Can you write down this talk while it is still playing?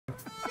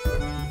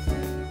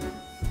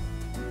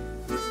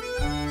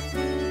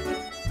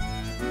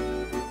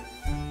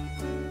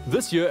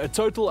This year, a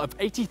total of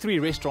 83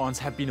 restaurants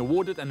have been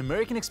awarded an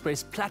American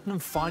Express Platinum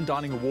Fine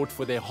Dining Award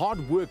for their hard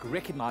work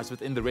recognized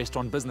within the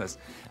restaurant business.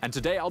 And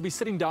today I'll be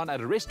sitting down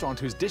at a restaurant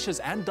whose dishes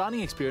and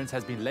dining experience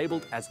has been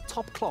labeled as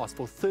top class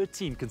for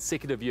 13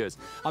 consecutive years.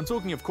 I'm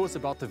talking, of course,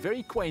 about the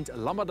very quaint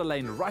La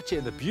Madeleine right here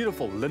in the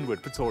beautiful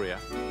Lynnwood, Pretoria.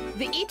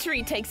 The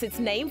eatery takes its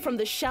name from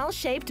the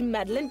shell-shaped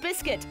Madeleine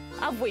biscuit,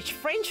 of which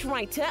French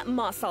writer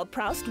Marcel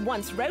Proust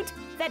once wrote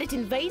that it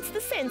invades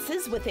the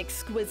senses with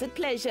exquisite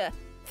pleasure.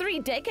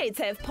 3 decades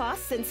have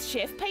passed since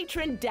chef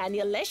patron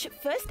Daniel Lesch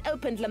first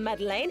opened La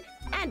Madeleine,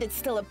 and it's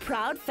still a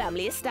proud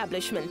family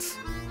establishment.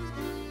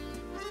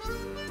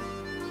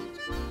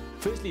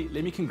 Firstly,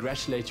 let me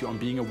congratulate you on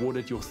being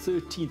awarded your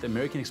 13th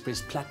American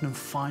Express Platinum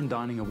Fine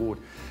Dining Award.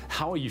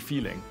 How are you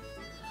feeling?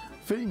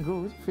 Feeling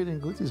good,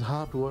 feeling good. It's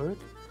hard work,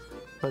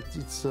 but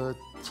it's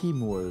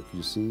teamwork,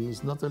 you see.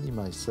 It's not only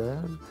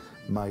myself,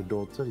 my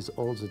daughter, it's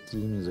all the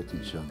team in the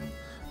kitchen.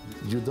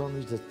 You don't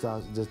reach the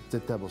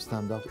type of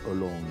standard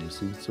alone, you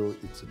see, so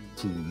it's a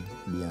team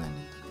behind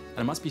it. And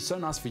it must be so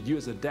nice for you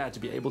as a dad to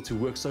be able to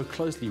work so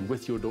closely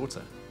with your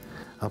daughter.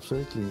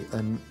 Absolutely,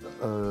 and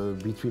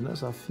between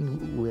us, I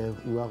think we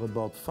are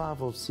about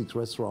 5 or 6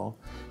 restaurants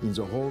in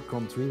the whole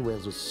country where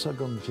the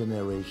second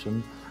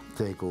generation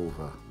take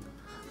over.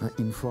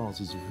 In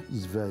France,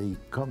 it's very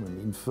common.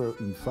 In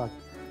fact,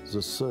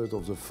 the third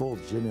or the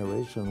fourth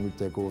generation will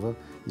take over.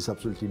 It's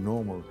absolutely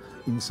normal.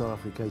 In South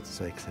Africa,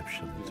 it's an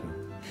exception too.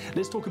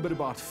 Let's talk a bit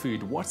about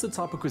food. What's the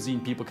type of cuisine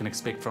people can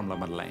expect from La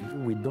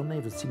Madeleine? We don't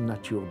have a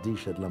signature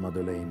dish at La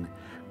Madeleine.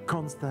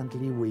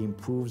 Constantly, we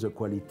improve the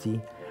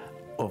quality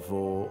of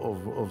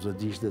the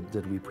dish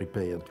that we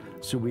prepared.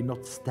 So we're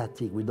not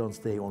static. We don't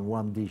stay on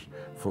one dish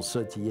for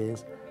 30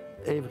 years.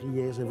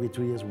 Every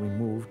 2 years we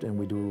moved, and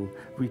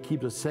we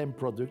keep the same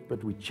product,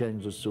 but we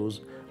change the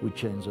sauce, we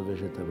change the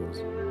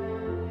vegetables.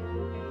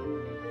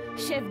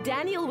 Chef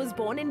Daniel was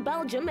born in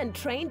Belgium and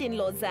trained in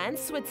Lausanne,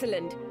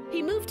 Switzerland.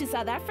 He moved to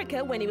South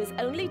Africa when he was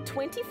only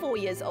 24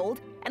 years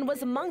old and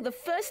was among the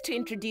first to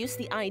introduce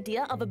the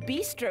idea of a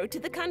bistro to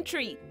the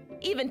country.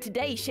 Even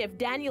today, Chef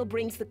Daniel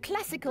brings the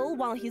classical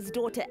while his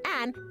daughter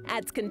Anne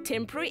adds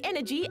contemporary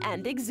energy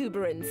and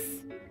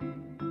exuberance.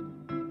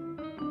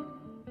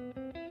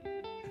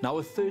 Now,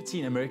 with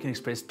 13 American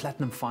Express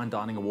Platinum Fine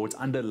Dining Awards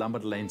under La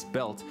Madeleine's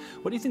belt,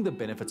 what do you think the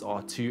benefits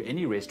are to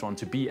any restaurant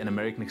to be an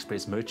American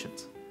Express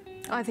merchant?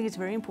 I think it's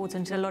very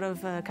important. A lot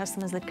of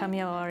customers that come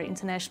here are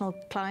international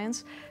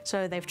clients,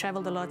 so they've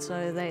traveled a lot,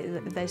 so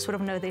they sort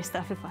of know their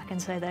stuff, if I can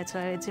say that. So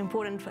it's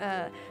important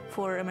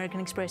for American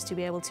Express to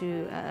be able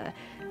to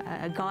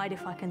guide,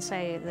 if I can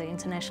say, the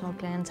international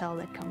clientele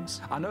that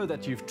comes. I know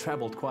that you've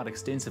traveled quite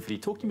extensively.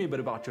 Talk to me a bit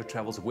about your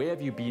travels. Where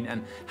have you been,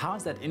 and how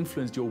has that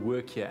influenced your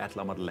work here at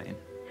La Madeleine?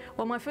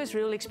 Well, my first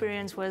real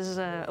experience was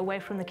away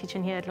from the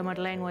kitchen here at La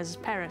Madeleine was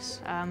Paris.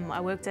 I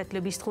worked at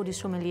Le Bistro du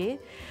Sommelier,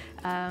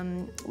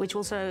 which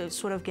also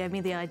sort of gave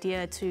me the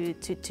idea to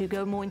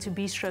go more into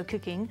bistro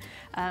cooking,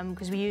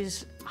 because we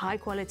use high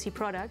quality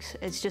products.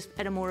 It's just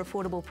at a more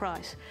affordable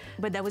price.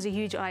 But that was a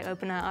huge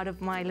eye-opener out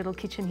of my little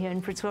kitchen here in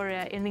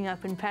Pretoria, ending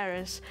up in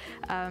Paris.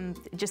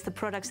 Just the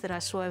products that I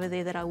saw over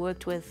there that I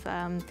worked with,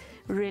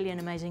 really an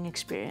amazing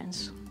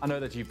experience. I know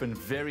that you've been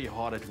very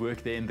hard at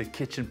work there in the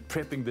kitchen,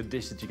 prepping the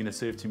dish that you're going to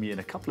serve to me in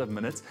a couple of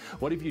minutes.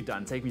 What have you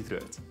done? Take me through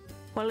it.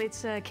 Well,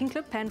 it's king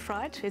club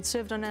pan-fried. It's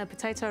served on a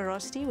potato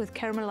rosti with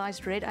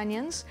caramelized red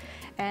onions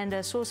and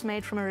a sauce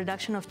made from a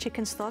reduction of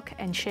chicken stock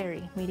and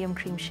sherry, medium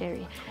cream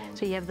sherry.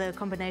 So you have the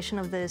combination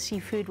of the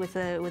seafood with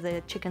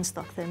the chicken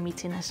stock, the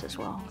meatiness as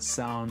well.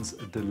 Sounds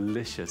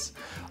delicious.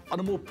 On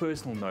a more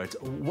personal note,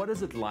 what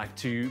is it like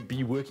to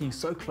be working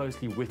so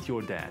closely with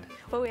your dad?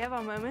 Well, we have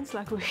our moments,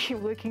 like we're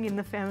working in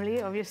the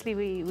family. Obviously,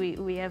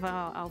 we have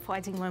our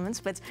fighting moments,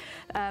 but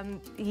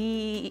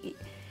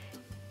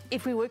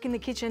if we work in the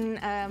kitchen,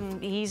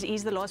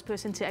 he's the last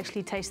person to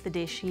actually taste the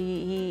dish.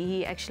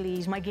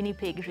 He's my guinea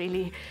pig,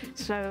 really.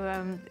 So,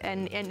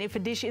 and if a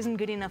dish isn't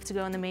good enough to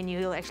go on the menu,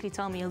 he'll actually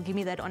tell me. He'll give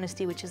me that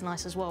honesty, which is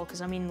nice as well. Because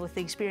I mean, with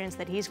the experience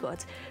that he's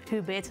got,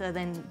 who better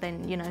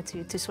than you know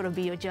to sort of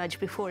be your judge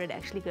before it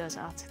actually goes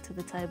out to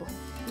the table.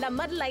 La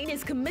Madeleine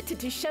is committed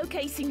to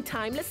showcasing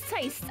timeless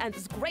tastes, and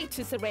it's great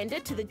to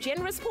surrender to the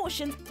generous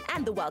portions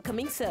and the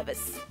welcoming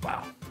service.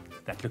 Wow,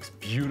 that looks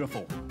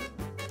beautiful.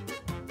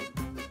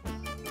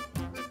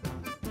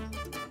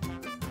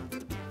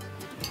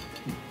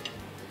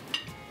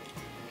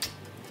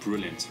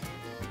 Brilliant.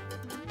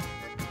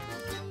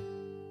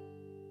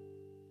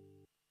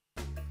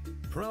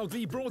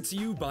 Proudly brought to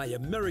you by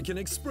American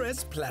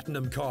Express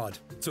Platinum Card.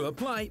 To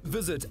apply,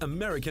 visit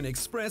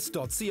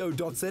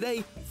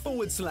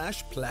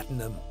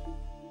americanexpress.co.za/platinum.